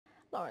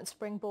Lawrence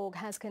Springborg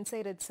has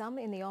conceded some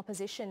in the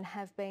opposition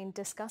have been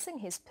discussing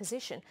his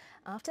position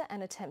after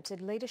an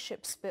attempted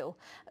leadership spill.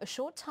 A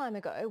short time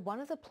ago, one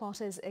of the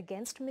plotters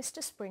against Mr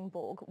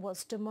Springborg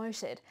was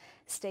demoted.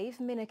 Steve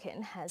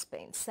Minnikin has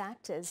been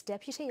sacked as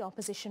Deputy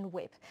Opposition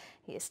Whip.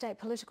 Here's state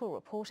political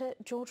reporter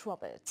George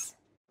Roberts.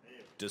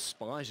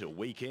 Despite a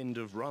weekend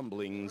of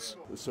rumblings,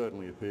 there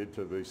certainly appeared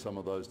to be some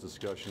of those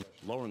discussions.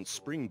 Lawrence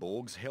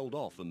Springborg's held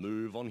off a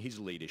move on his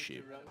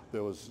leadership.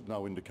 There was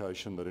no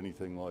indication that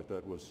anything like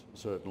that was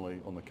certainly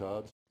on the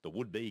cards. The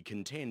would-be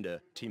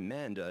contender, Tim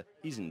Mander,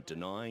 isn't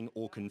denying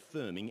or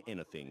confirming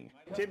anything.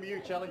 Tim, are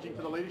you challenging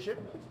for the leadership?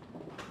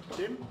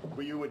 Tim,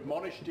 were you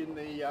admonished in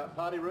the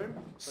party room?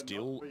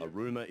 Still, a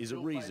rumour is a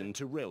reason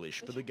to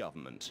relish for the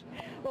government.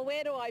 Well,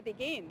 where do I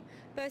begin?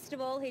 First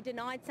of all, he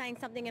denied saying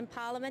something in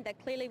Parliament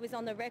that clearly was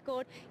on the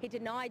record. He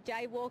denied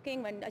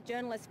jaywalking when a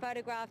journalist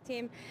photographed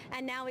him,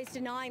 and now he's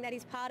denying that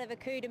he's part of a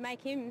coup to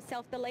make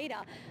himself the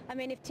leader. I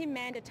mean, if Tim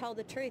Mander told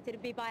the truth,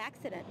 it'd be by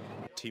accident.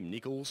 Tim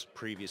Nichols,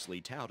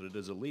 previously touted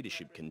as a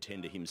leadership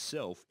contender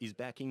himself, is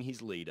backing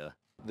his leader.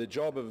 The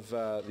job of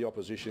the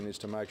opposition is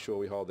to make sure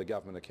we hold the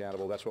government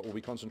accountable. That's what we'll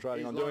be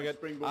concentrating on doing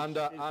it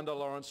under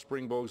Lawrence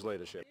Springborg's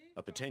leadership.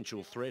 A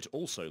potential threat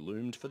also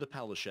loomed for the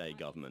Palaszczuk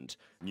government.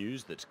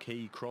 News that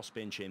key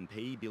crossbench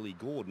MP Billy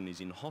Gordon is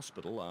in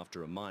hospital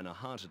after a minor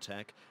heart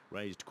attack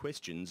raised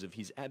questions of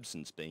his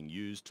absence being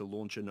used to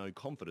launch a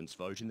no-confidence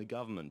vote in the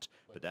government.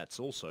 But that's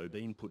also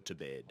been put to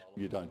bed.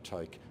 You don't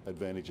take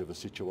advantage of a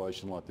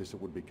situation like this.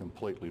 It would be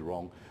completely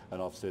wrong,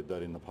 and I've said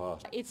that in the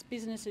past. It's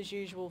business as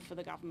usual for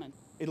the government.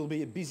 It'll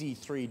be a busy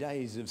 3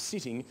 days of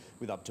sitting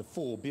with up to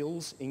 4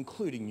 bills,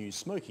 including new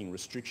smoking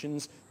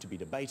restrictions, to be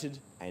debated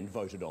and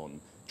voted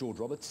on. George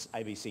Roberts,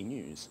 ABC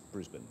News,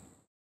 Brisbane.